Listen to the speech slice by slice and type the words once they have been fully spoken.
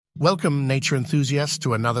Welcome, nature enthusiasts,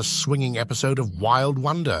 to another swinging episode of Wild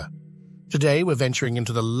Wonder. Today, we're venturing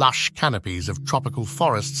into the lush canopies of tropical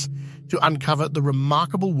forests to uncover the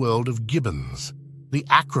remarkable world of gibbons, the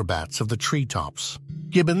acrobats of the treetops.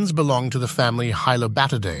 Gibbons belong to the family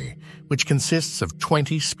Hylobatidae, which consists of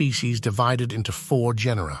 20 species divided into 4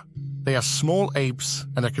 genera. They are small apes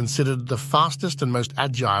and are considered the fastest and most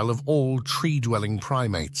agile of all tree-dwelling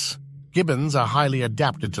primates. Gibbons are highly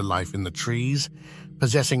adapted to life in the trees,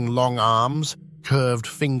 possessing long arms, curved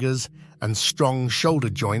fingers, and strong shoulder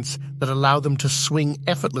joints that allow them to swing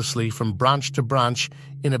effortlessly from branch to branch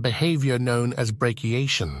in a behavior known as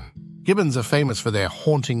brachiation. Gibbons are famous for their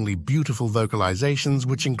hauntingly beautiful vocalizations,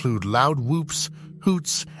 which include loud whoops,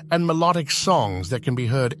 hoots, and melodic songs that can be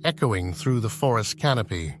heard echoing through the forest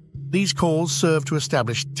canopy. These calls serve to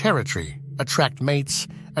establish territory, attract mates,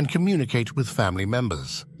 and communicate with family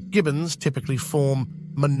members. Gibbons typically form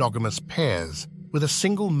monogamous pairs, with a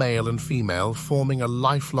single male and female forming a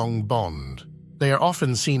lifelong bond. They are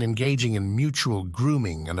often seen engaging in mutual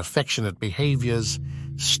grooming and affectionate behaviors,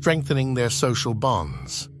 strengthening their social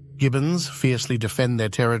bonds. Gibbons fiercely defend their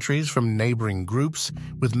territories from neighboring groups,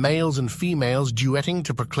 with males and females duetting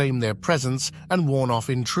to proclaim their presence and warn off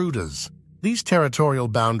intruders. These territorial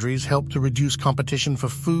boundaries help to reduce competition for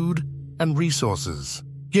food and resources.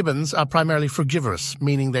 Gibbons are primarily frugivorous,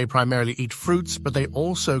 meaning they primarily eat fruits, but they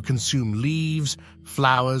also consume leaves,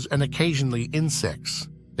 flowers, and occasionally insects.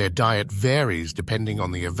 Their diet varies depending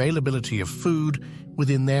on the availability of food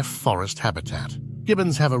within their forest habitat.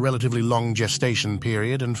 Gibbons have a relatively long gestation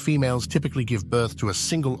period, and females typically give birth to a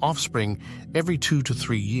single offspring every 2 to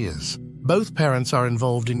 3 years. Both parents are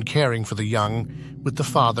involved in caring for the young, with the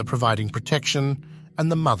father providing protection and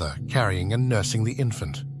the mother carrying and nursing the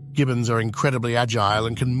infant. Gibbons are incredibly agile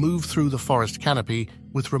and can move through the forest canopy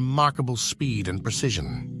with remarkable speed and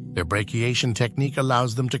precision. Their brachiation technique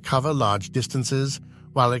allows them to cover large distances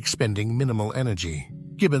while expending minimal energy.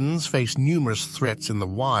 Gibbons face numerous threats in the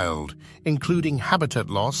wild, including habitat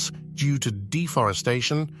loss due to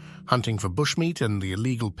deforestation, hunting for bushmeat and the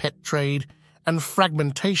illegal pet trade, and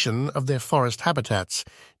fragmentation of their forest habitats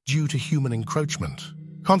due to human encroachment.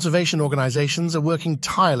 Conservation organizations are working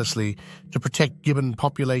tirelessly to protect gibbon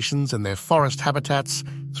populations and their forest habitats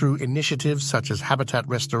through initiatives such as habitat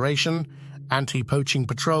restoration, anti-poaching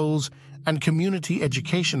patrols, and community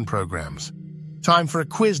education programs. Time for a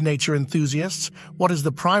quiz, nature enthusiasts. What is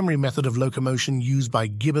the primary method of locomotion used by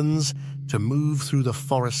gibbons to move through the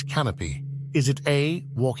forest canopy? Is it A,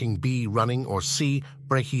 walking, B, running, or C,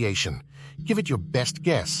 brachiation? Give it your best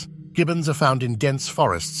guess. Gibbons are found in dense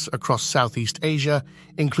forests across Southeast Asia,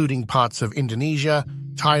 including parts of Indonesia,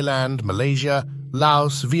 Thailand, Malaysia,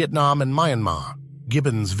 Laos, Vietnam, and Myanmar.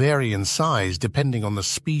 Gibbons vary in size depending on the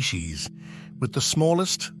species, with the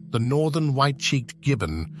smallest, the northern white-cheeked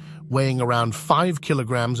gibbon, weighing around 5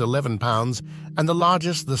 kilograms 11 pounds, and the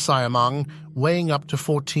largest, the siamang, weighing up to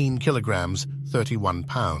 14 kilograms 31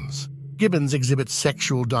 pounds. Gibbons exhibit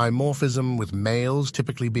sexual dimorphism, with males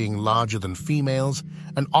typically being larger than females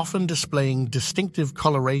and often displaying distinctive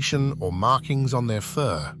coloration or markings on their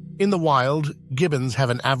fur. In the wild, gibbons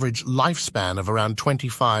have an average lifespan of around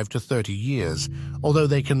 25 to 30 years, although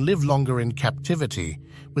they can live longer in captivity,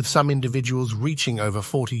 with some individuals reaching over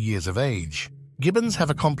 40 years of age. Gibbons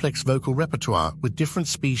have a complex vocal repertoire, with different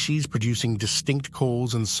species producing distinct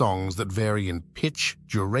calls and songs that vary in pitch,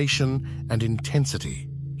 duration, and intensity.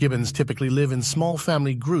 Gibbons typically live in small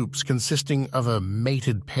family groups consisting of a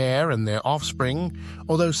mated pair and their offspring,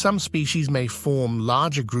 although some species may form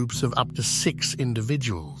larger groups of up to 6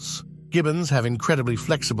 individuals. Gibbons have incredibly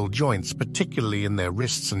flexible joints, particularly in their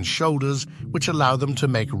wrists and shoulders, which allow them to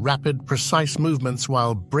make rapid, precise movements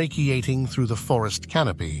while brachiating through the forest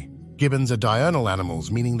canopy. Gibbons are diurnal animals,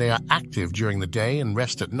 meaning they are active during the day and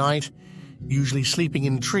rest at night, usually sleeping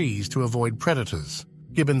in trees to avoid predators.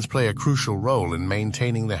 Gibbons play a crucial role in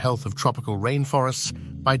maintaining the health of tropical rainforests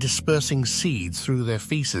by dispersing seeds through their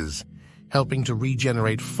feces, helping to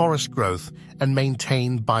regenerate forest growth and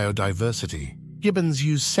maintain biodiversity. Gibbons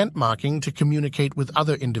use scent marking to communicate with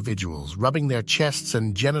other individuals, rubbing their chests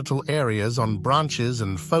and genital areas on branches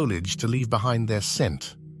and foliage to leave behind their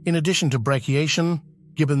scent. In addition to brachiation,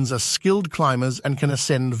 gibbons are skilled climbers and can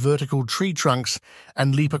ascend vertical tree trunks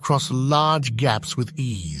and leap across large gaps with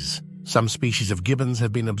ease. Some species of gibbons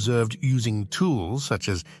have been observed using tools, such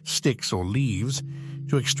as sticks or leaves,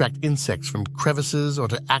 to extract insects from crevices or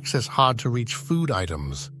to access hard-to-reach food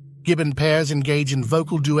items. Gibbon pairs engage in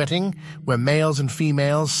vocal duetting, where males and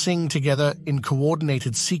females sing together in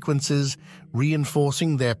coordinated sequences,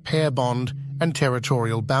 reinforcing their pair bond and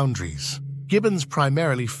territorial boundaries. Gibbons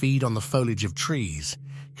primarily feed on the foliage of trees,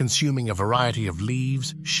 consuming a variety of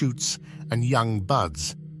leaves, shoots, and young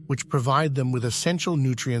buds, which provide them with essential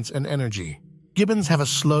nutrients and energy. Gibbons have a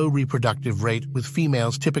slow reproductive rate, with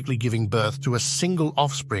females typically giving birth to a single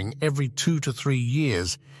offspring every 2 to 3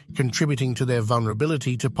 years, contributing to their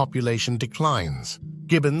vulnerability to population declines.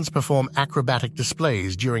 Gibbons perform acrobatic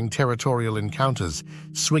displays during territorial encounters,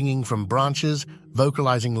 swinging from branches,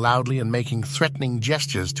 vocalizing loudly, and making threatening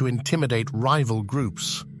gestures to intimidate rival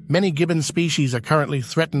groups. Many gibbon species are currently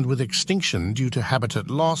threatened with extinction due to habitat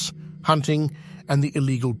loss, hunting, and the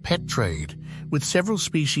illegal pet trade, with several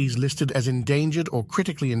species listed as endangered or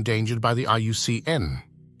critically endangered by the IUCN.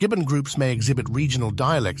 Gibbon groups may exhibit regional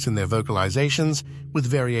dialects in their vocalizations, with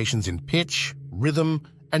variations in pitch, rhythm,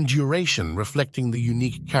 and duration reflecting the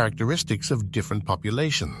unique characteristics of different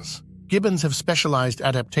populations. Gibbons have specialized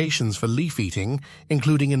adaptations for leaf eating,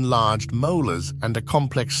 including enlarged molars and a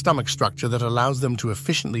complex stomach structure that allows them to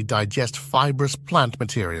efficiently digest fibrous plant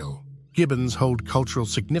material. Gibbons hold cultural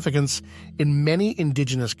significance in many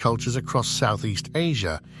indigenous cultures across Southeast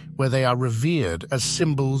Asia, where they are revered as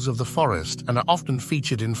symbols of the forest and are often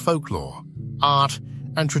featured in folklore, art,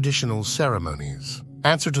 and traditional ceremonies.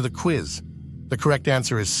 Answer to the quiz. The correct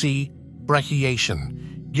answer is C, brachiation.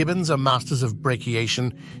 Gibbons are masters of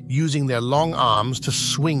brachiation, using their long arms to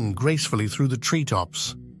swing gracefully through the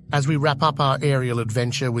treetops. As we wrap up our aerial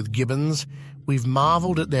adventure with gibbons, we've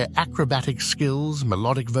marveled at their acrobatic skills,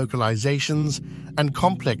 melodic vocalizations, and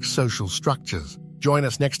complex social structures. Join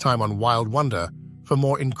us next time on Wild Wonder for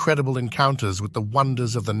more incredible encounters with the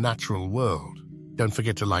wonders of the natural world. Don't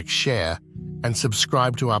forget to like, share, and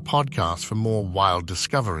subscribe to our podcast for more wild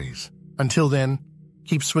discoveries. Until then,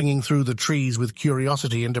 keep swinging through the trees with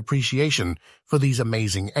curiosity and appreciation for these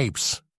amazing apes.